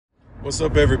What's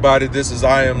up, everybody? This is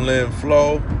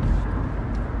iamLenFlow,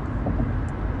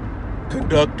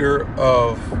 conductor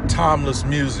of timeless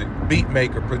music, beat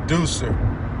maker, producer,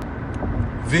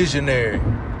 visionary,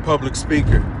 public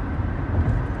speaker.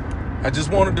 I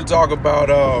just wanted to talk about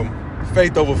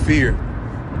faith over fear,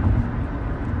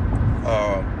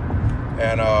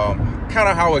 and kind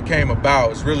of how it came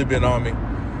about. It's really been on me.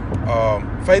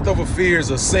 Faith Over Fear is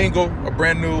a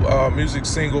brand new music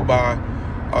single by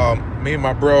me and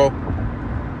my bro,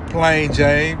 Plain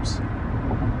James,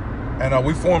 and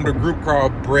we formed a group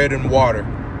called Bread and Water.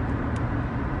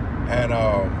 And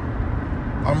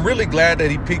I'm really glad that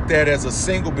he picked that as a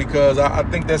single, because I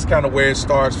think that's kind of where it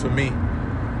starts for me.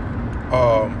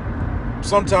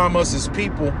 Sometimes us as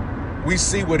people, we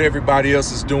see what everybody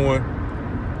else is doing,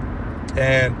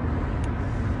 and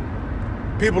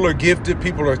people are gifted,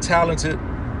 people are talented,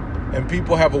 and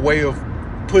people have a way of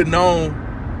putting on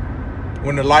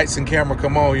when the lights and camera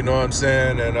come on, you know what I'm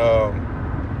saying? And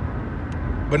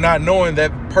but not knowing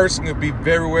that person could be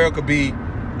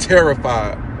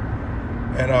terrified.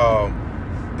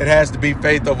 And it has to be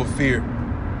faith over fear.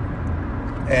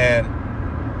 And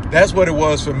that's what it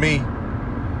was for me.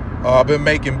 I've been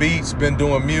making beats, been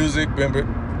doing music,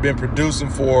 been producing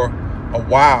for a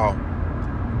while.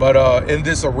 But in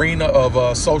this arena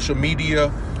of social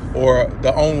media or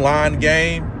the online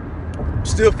game,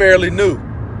 still fairly new.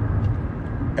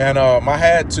 And I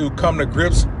had to come to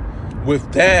grips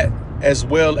with that, as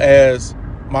well as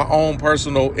my own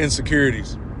personal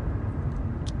insecurities.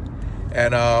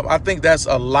 And I think that's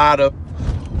a lot of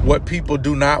what people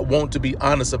do not want to be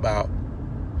honest about.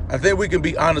 I think we can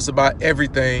be honest about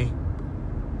everything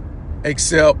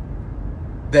except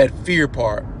that fear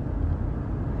part.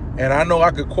 And I know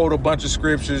I could quote a bunch of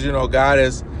scriptures. You know, God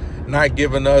has not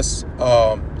given us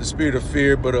the spirit of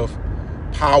fear, but of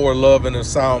power, love, and a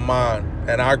sound mind.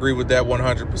 And I agree with that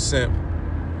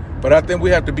 100%. But I think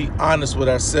we have to be honest with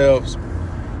ourselves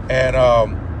and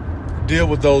deal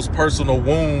with those personal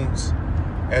wounds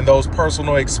and those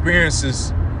personal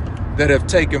experiences that have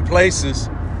taken places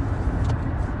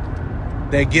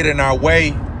that get in our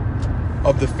way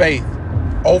of the faith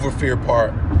over fear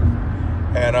part.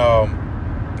 And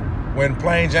when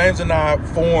Plain James and I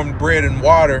formed Bread and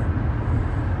Water,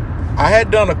 I had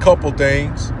done a couple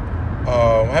things.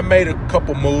 I made a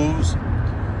couple moves,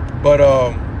 but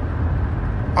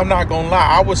I'm not gonna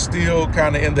lie, I was still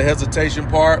kind of in the hesitation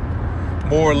part,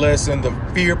 more or less in the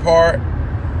fear part.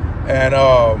 And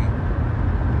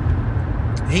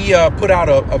he put out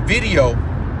a video.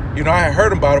 You know, I had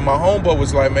heard about it. My homeboy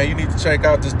was like, man, you need to check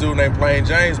out this dude named Plain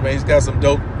James, man. He's got some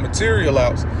dope material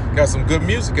out, got some good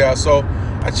music out. So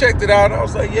I checked it out, and I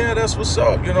was like, yeah, that's what's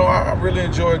up. You know, I really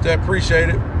enjoyed that, appreciate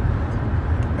it.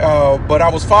 But I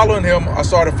was following him. I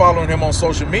started following him on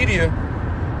social media,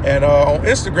 and on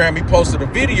Instagram, he posted a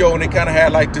video, and it kind of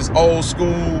had like this old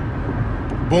school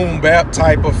boom bap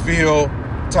type of feel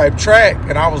type track.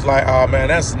 And I was like, oh man,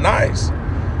 that's nice.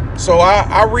 So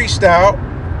I reached out,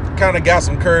 kind of got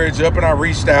some courage up, and I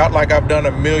reached out like I've done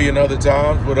a million other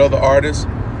times with other artists.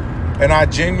 And I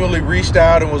genuinely reached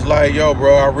out and was like, yo,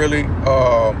 bro, I really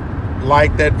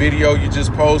like that video you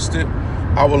just posted.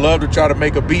 I would love to try to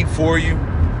make a beat for you.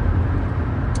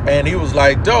 And he was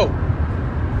like, dope.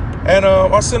 And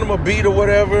I sent him a beat or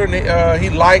whatever, and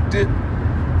he liked it.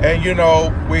 And, you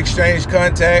know, we exchanged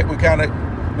contact. We kind of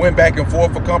went back and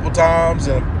forth a couple times.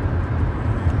 And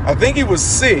I think he was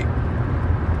sick.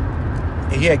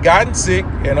 He had gotten sick,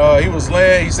 and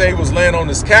he said he was laying on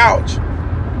his couch.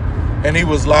 And he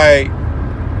was like,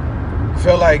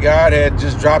 felt like God had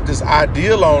just dropped this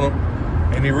ideal on him.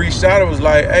 And he reached out and was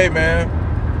like, hey, man,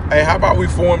 hey, how about we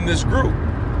form this group?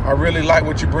 I really like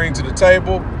what you bring to the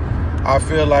table. I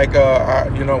feel like, I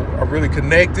really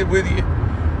connected with you.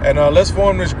 And let's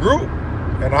form this group.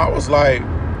 And I was like,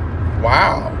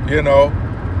 wow, you know.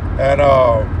 And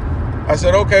I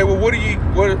said, okay, well,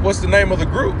 what's the name of the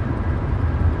group?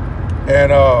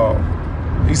 And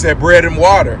he said, Bread and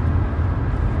Water.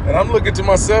 And I'm looking to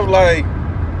myself like,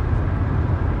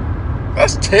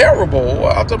 that's terrible.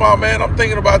 I'm talking about, man, I'm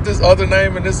thinking about this other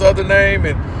name and this other name.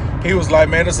 And he was like,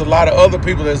 man, there's a lot of other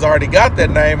people that's already got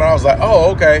that name. And I was like,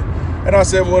 oh, okay. And I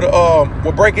said, well,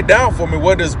 break it down for me.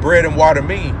 What does bread and water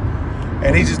mean?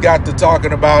 And he just got to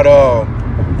talking about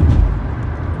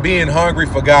being hungry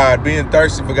for God, being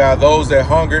thirsty for God. Those that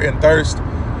hunger and thirst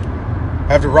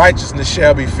after righteousness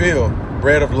shall be filled.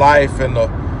 Bread of life, and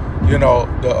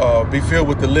be filled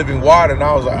with the living water. And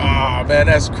I was like, ah, man,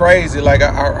 that's crazy. Like,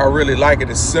 I really like it.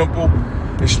 It's simple.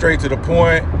 It's straight to the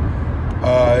point.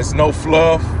 It's no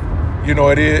fluff. You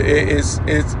know, it's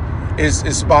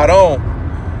spot on.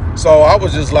 So I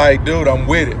was just like, dude, I'm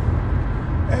with it.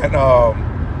 And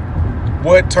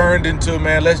what turned into,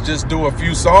 man, let's just do a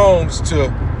few songs, to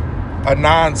a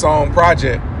 9-song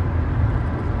project.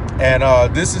 And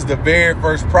this is the very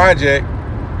first project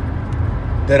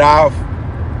that I've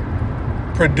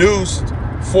produced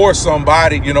for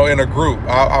somebody, in a group.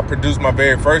 I produced my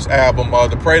very first album,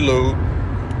 The Prelude.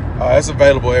 It's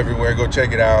available everywhere. Go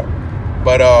check it out.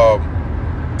 But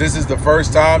this is the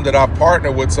first time that I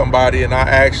partnered with somebody and I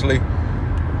actually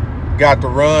got to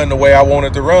run the way I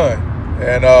wanted to run.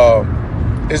 And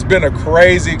it's been a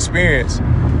crazy experience.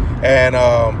 And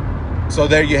so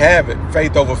there you have it,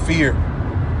 faith over fear.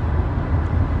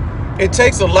 It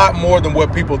takes a lot more than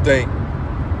what people think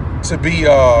to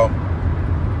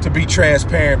be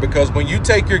transparent, because when you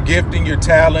take your gifting, your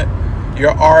talent,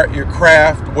 your art, your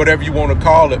craft, whatever you want to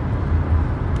call it,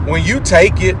 when you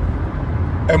take it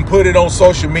and put it on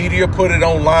social media, put it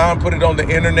online, put it on the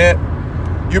internet,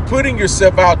 you're putting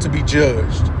yourself out to be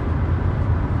judged.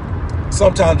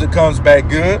 Sometimes it comes back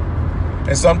good,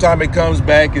 and sometimes it comes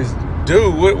back as,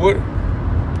 dude,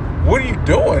 what are you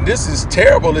doing? This is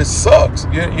terrible. It sucks,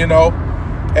 you know?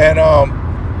 And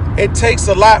it takes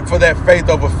a lot for that faith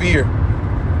over fear.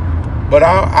 But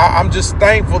I'm just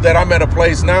thankful that I'm at a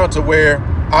place now to where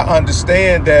I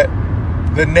understand that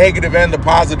the negative and the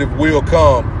positive will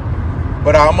come.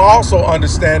 But I'm also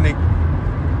understanding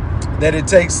that it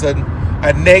takes a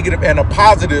negative and a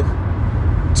positive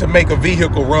to make a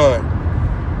vehicle run.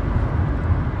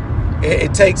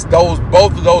 It takes both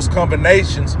of those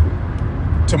combinations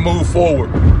to move forward.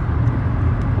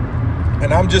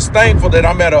 And I'm just thankful that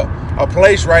I'm at a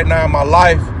place right now in my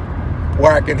life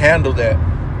where I can handle that.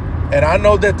 And I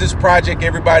know that this project,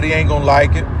 everybody ain't gonna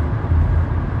like it,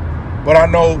 but I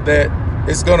know that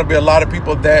it's gonna be a lot of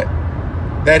people that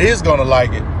is gonna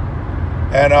like it.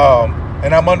 And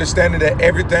I'm understanding that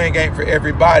everything ain't for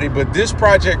everybody, but this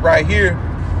project right here,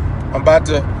 I'm about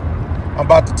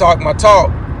to talk my talk.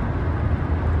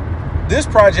 This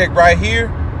project right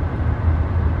here,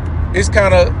 it's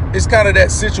kind of that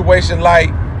situation, like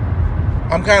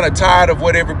I'm kind of tired of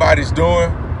what everybody's doing.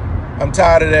 I'm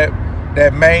tired of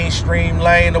that mainstream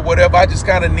lane or whatever. I just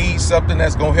kind of need something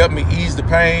that's gonna help me ease the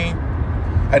pain.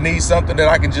 I need something that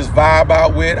I can just vibe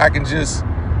out with. I can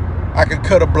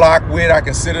cut a block with. I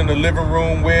can sit in the living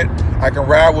room with. I can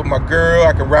ride with my girl.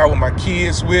 I can ride with my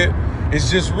kids with.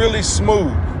 It's just really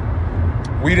smooth.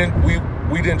 We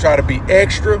didn't try to be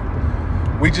extra.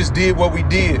 We just did what we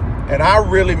did. And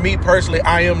me personally,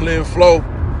 iamLenFlow,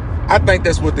 I think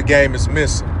that's what the game is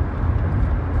missing.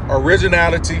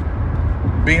 Originality,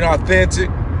 being authentic,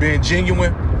 being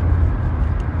genuine,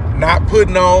 not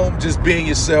putting on, just being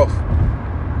yourself.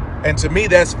 And to me,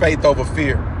 that's faith over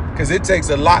fear, because it takes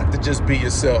a lot to just be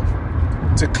yourself,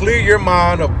 to clear your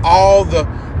mind of all the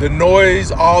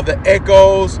noise, all the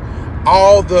echoes,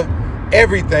 all the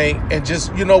everything, and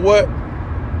just, you know what?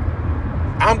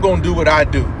 I'm going to do what I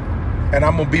do, and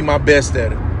I'm going to be my best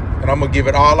at it, and I'm going to give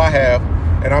it all I have,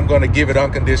 and I'm going to give it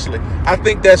unconditionally. I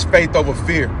think that's faith over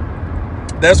fear.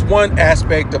 That's one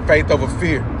aspect of faith over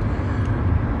fear.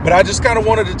 But I just kind of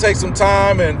wanted to take some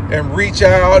time and reach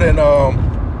out and,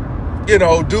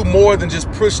 do more than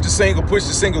just push the single,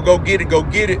 go get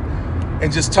it,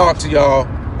 and just talk to y'all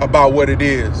about what it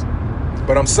is.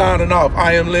 But I'm signing off.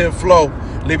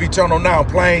 iamLenFlow, Live Eternal Now,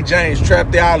 Plain James,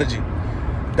 Trap Theology.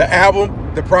 The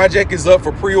album, the project is up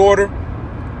for pre-order.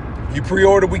 You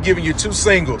pre-order, we giving you 2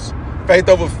 singles, Faith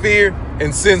Over Fear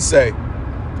and Sensei.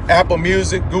 Apple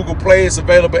Music, Google Play, it's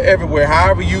available everywhere.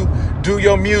 However you do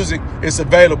your music, it's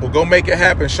available. Go make it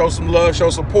happen. Show some love, show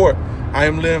support.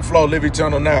 iamLenFlow, Live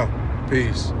Eternal Now.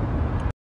 Peace.